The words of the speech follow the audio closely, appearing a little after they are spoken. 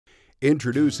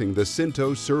Introducing the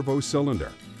Sinto Servo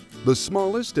Cylinder, the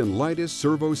smallest and lightest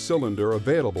servo cylinder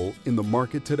available in the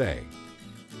market today.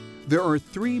 There are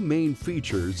three main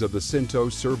features of the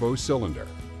Sinto Servo Cylinder: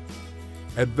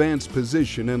 advanced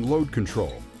position and load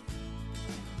control,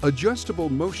 adjustable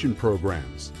motion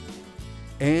programs,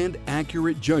 and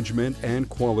accurate judgment and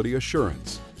quality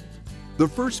assurance. The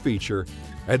first feature,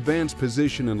 advanced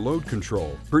position and load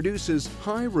control, produces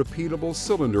high repeatable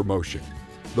cylinder motion.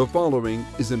 The following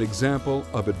is an example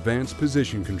of advanced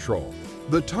position control.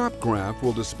 The top graph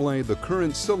will display the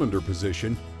current cylinder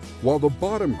position, while the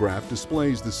bottom graph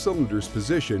displays the cylinder's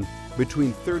position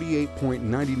between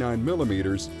 38.99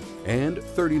 millimeters and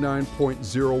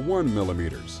 39.01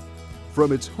 millimeters.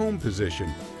 From its home position,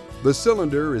 the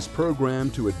cylinder is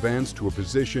programmed to advance to a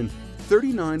position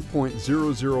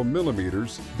 39.00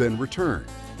 millimeters, then return.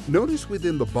 Notice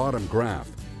within the bottom graph,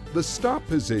 the stop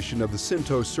position of the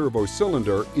Sinto Servo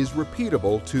Cylinder is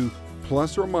repeatable to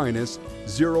plus or minus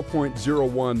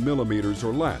 0.01 millimeters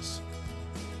or less.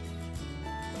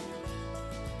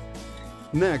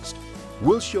 Next,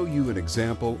 we'll show you an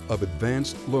example of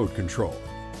advanced load control.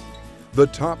 The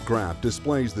top graph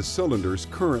displays the cylinder's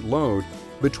current load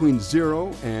between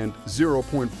 0 and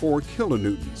 0.4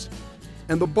 kilonewtons,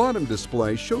 and the bottom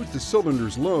display shows the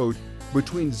cylinder's load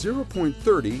between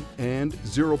 0.30 and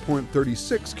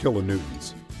 0.36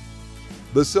 kilonewtons.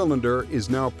 The cylinder is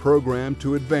now programmed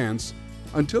to advance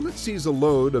until it sees a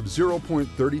load of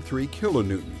 0.33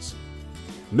 kilonewtons.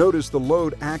 Notice the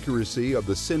load accuracy of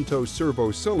the Sinto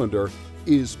Servo Cylinder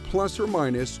is plus or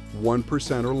minus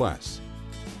 1% or less.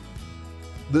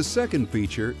 The second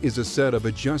feature is a set of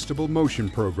adjustable motion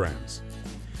programs.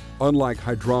 Unlike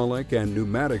hydraulic and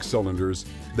pneumatic cylinders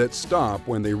that stop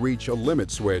when they reach a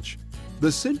limit switch, the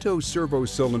Sinto Servo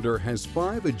Cylinder has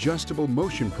 5 adjustable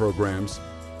motion programs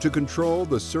to control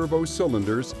the servo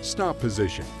cylinder's stop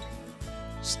position.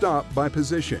 Stop by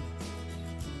position.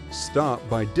 Stop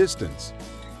by distance,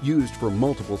 used for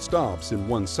multiple stops in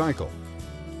one cycle.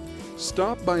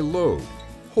 Stop by load,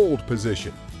 hold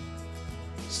position.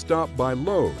 Stop by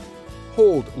load,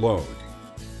 hold load.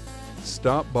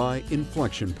 Stop by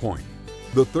inflection point.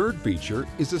 The third feature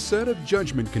is a set of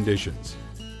judgment conditions.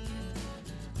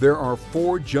 There are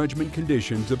 4 judgment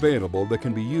conditions available that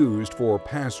can be used for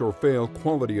pass or fail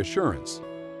quality assurance: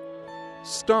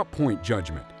 stop point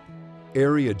judgment,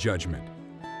 area judgment,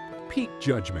 peak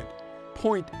judgment,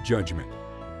 point judgment.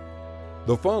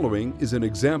 The following is an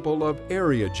example of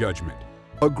area judgment.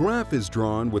 A graph is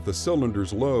drawn with the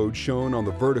cylinder's load shown on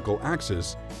the vertical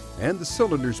axis and the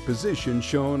cylinder's position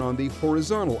shown on the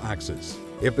horizontal axis.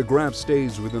 If the graph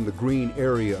stays within the green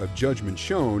area of judgment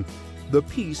shown, the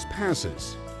piece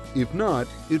passes. If not,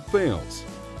 it fails.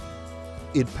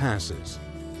 It passes.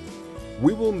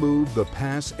 We will move the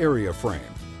pass area frame.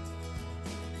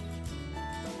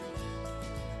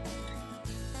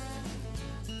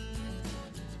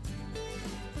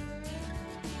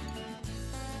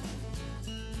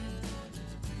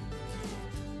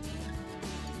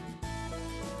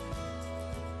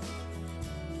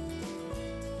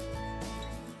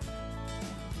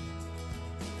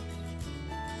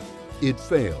 It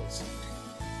fails.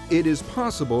 It is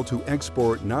possible to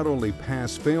export not only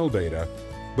pass-fail data,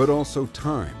 but also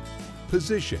time,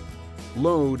 position,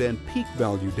 load, and peak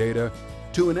value data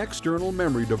to an external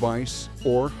memory device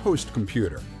or host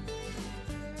computer.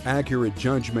 Accurate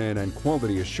judgment and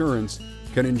quality assurance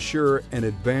can ensure an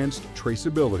advanced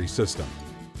traceability system.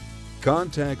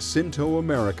 Contact Sinto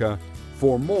America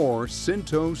for more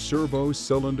Sinto Servo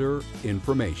Cylinder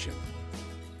information.